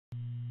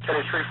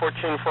Kenny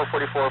 314,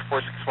 444,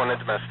 461 in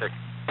domestic.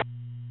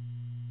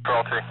 For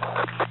all three.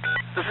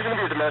 This is going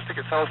to be a domestic,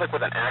 it sounds like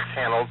with an axe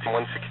handle,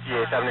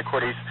 168th Avenue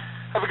Cordes.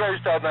 Have a guy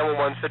who's dialed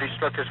 911 said he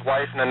struck his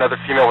wife and another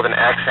female with an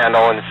axe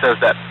handle, and it says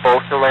that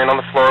both are laying on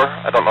the floor.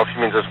 I don't know if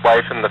he means his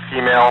wife and the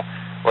female,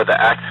 or the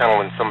axe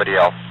handle and somebody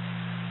else.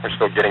 We're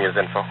still getting his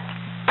info.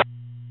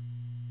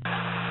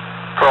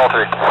 For all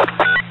three.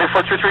 Hey,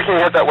 433, can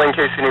you hit that way in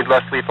case you need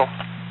less lethal?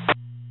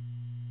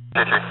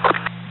 3-3.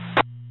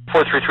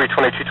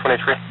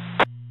 433-2223.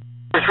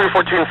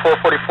 314,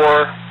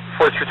 444,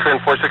 433,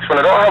 and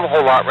 461. I don't have a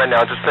whole lot right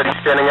now, just that he's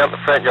standing out in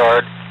the front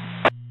yard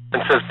and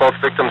says both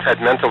victims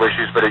had mental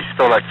issues, but he's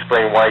still not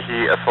explaining why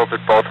he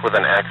assaulted both with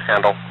an axe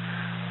handle.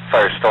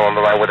 Fire's still on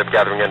the line with him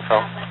gathering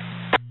info.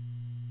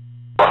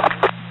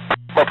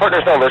 My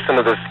partner's now listening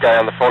to this guy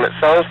on the phone. It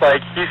sounds like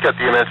he's got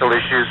the mental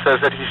issues,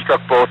 says that he struck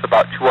both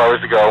about 2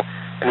 hours ago,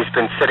 and he's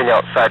been sitting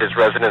outside his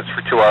residence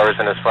for 2 hours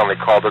and has finally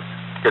called to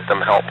get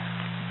them help.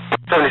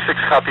 76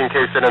 copy in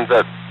case it ends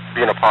up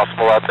being a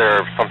possible out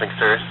there or something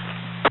serious.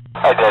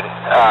 I did.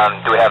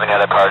 Do we have any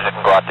other cars that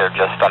can go out there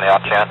just on the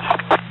off chance?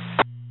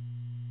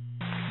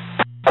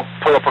 I'll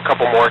pull up a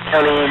couple more.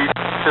 Kenny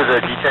to the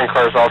D10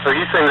 cars also.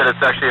 He's saying that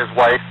it's actually his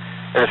wife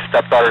and his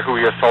stepdaughter who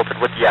he assaulted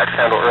with the axe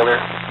handle earlier.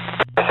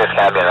 This is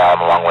kind of being around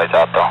a long ways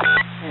out though.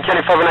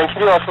 Kenny 509,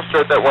 can you also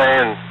start that way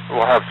and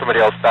we'll have somebody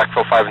else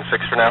backfill 5 and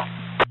 6 for now?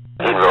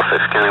 Eagle 6,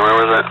 Kenny, where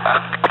was it?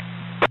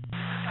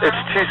 It's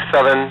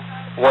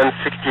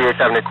 27168th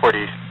Avenue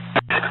Cordes.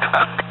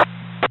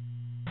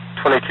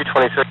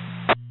 2226.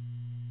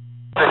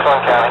 61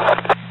 County.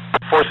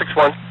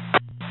 461.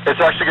 It's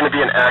actually going to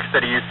be an axe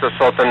that he used to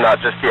assault them, not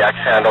just the axe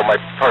handle.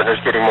 My partner's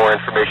getting more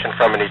information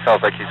from, and he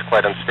sounds like he's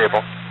quite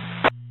unstable.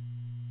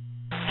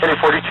 Kenny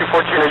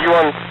 4214, are you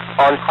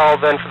on call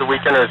then for the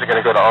weekend, or is it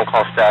going to go to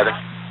on-call status?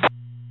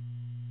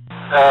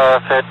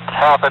 If it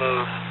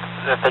happens,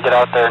 if they get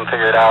out there and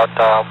figure it out,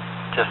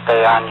 just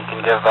stay on. You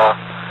can give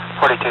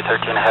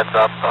 4213 a heads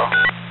up.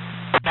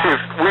 Chief,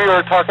 we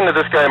are talking to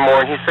this guy more,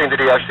 and he's saying that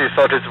he actually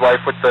assaulted his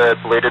wife with the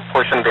bladed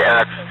portion of the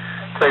axe.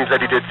 Claims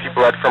that he did see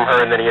blood from her,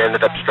 and then he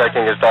ended up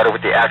striking his daughter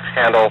with the axe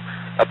handle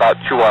about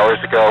 2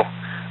 hours ago.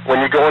 When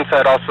you go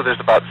inside, also, there's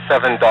about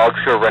 7 dogs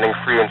who are running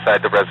free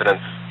inside the residence,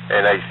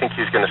 and I think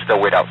he's going to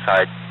still wait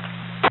outside.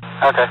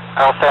 Okay,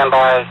 I'll stand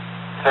by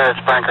here at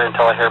Springer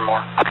until I hear more.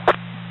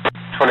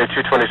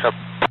 2227.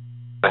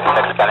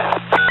 76 County.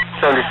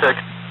 76.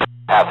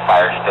 Have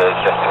fire stage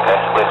just in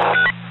case, please.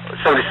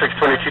 76,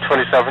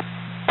 2227.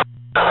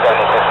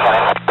 76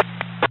 County.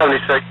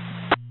 76.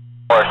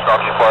 Or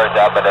Smoky Forest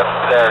out, but if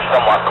they're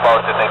somewhat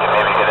close, if they can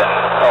maybe get an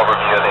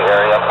overview of the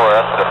area for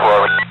us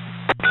before we...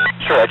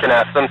 Sure, I can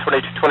ask them.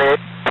 2228.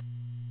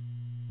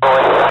 Oh,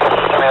 wait,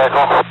 give me that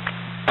call.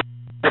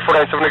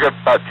 497, we got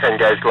about 10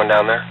 guys going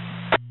down there.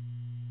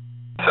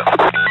 So.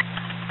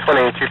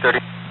 28230.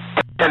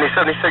 Kenny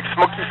 76,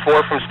 Smoky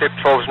 4 from State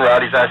Patrols and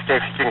Rowdy's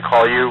asking if he can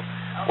call you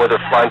where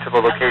they're flying to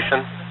the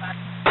location.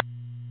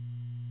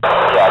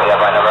 Yeah, do you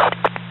have my number?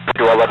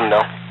 Do I let him know?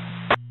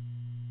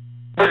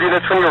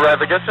 That's when you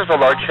arrive. I guess there's a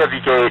large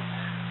heavy gate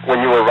when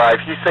you arrive.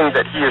 He's saying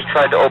that he has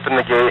tried to open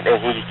the gate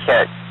and he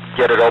can't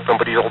get it open,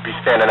 but he'll be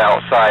standing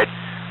outside.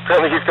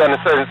 Apparently he's gone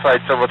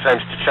inside several times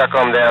to check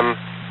on them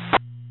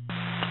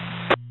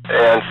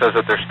and says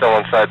that they're still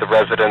inside the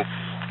residence.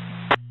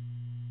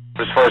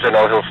 As far as I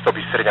know, he'll still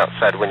be sitting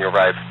outside when you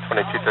arrive.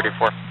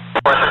 2234.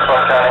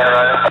 461 County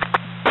arriving.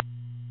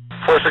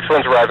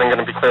 461's arriving,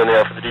 going to be clearing the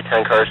air for the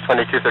D10 cars.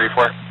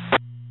 2234.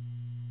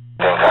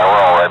 We're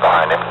all right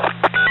behind him.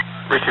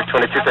 Receive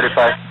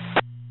 2235.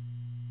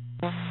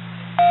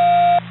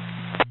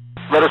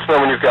 Let us know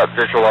when you've got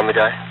visual on the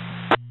guy.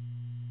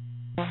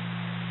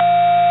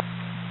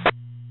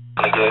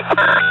 On the gate.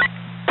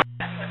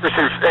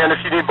 Receive. And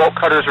if you need bolt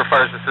cutters or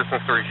fire's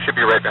assistance, he should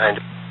be right behind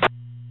you.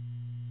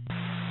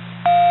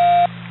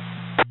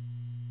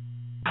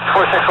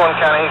 461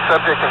 County,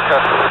 subject in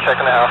custody,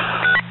 checking the house.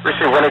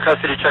 Receive. When in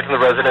custody, checking the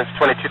residence.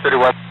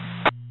 2231.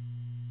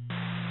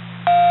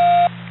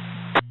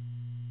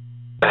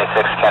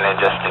 76 County,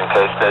 just in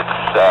case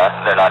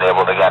they're not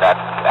able to get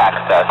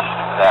access,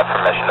 they have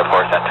permission to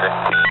force entry.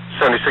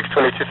 76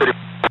 2230.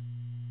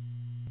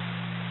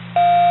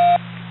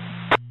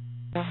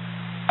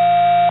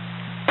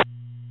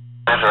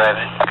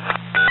 Arriving.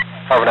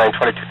 59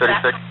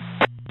 2236.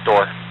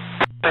 Door.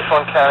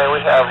 61 County,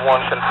 we have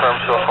one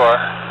confirmed so far.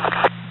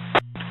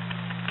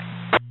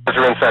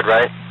 You're inside,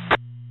 right?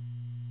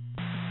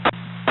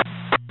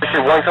 You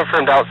see one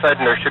confirmed outside,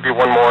 and there should be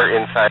one more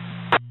inside.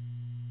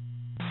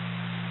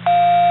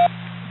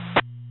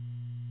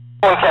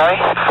 1 County.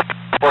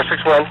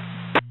 461.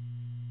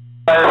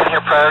 Fire in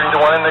here, priority to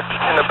one in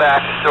the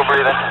back, still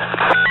breathing.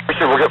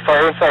 Okay, we'll get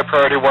fire inside,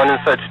 priority 1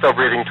 inside, still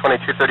breathing.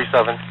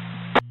 2237.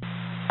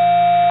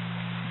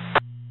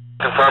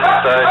 Confirmed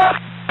inside.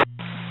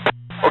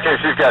 Okay,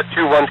 so you've got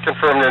 2 ones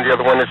confirmed, and the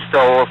other one is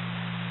still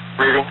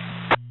breathing.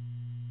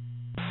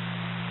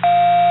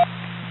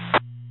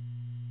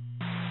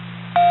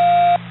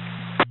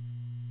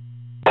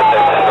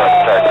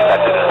 Start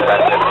detected as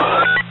forensic.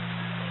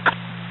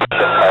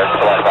 Fire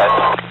still on fire.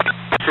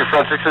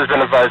 1-6 has been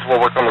advised. We'll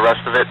work on the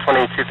rest of it.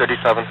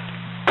 2237.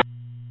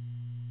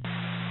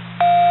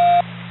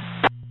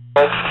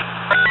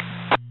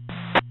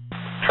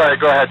 Try it.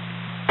 Go ahead.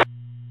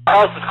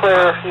 House is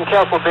clear. You can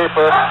cancel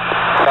beeper.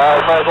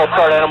 Might as well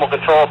start animal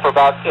control for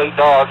about 8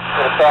 dogs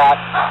and a cat.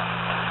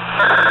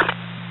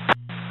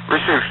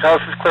 Received.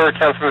 House is clear.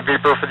 Cancel the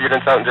beeper for the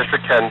units out in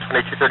District 10.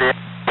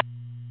 2238.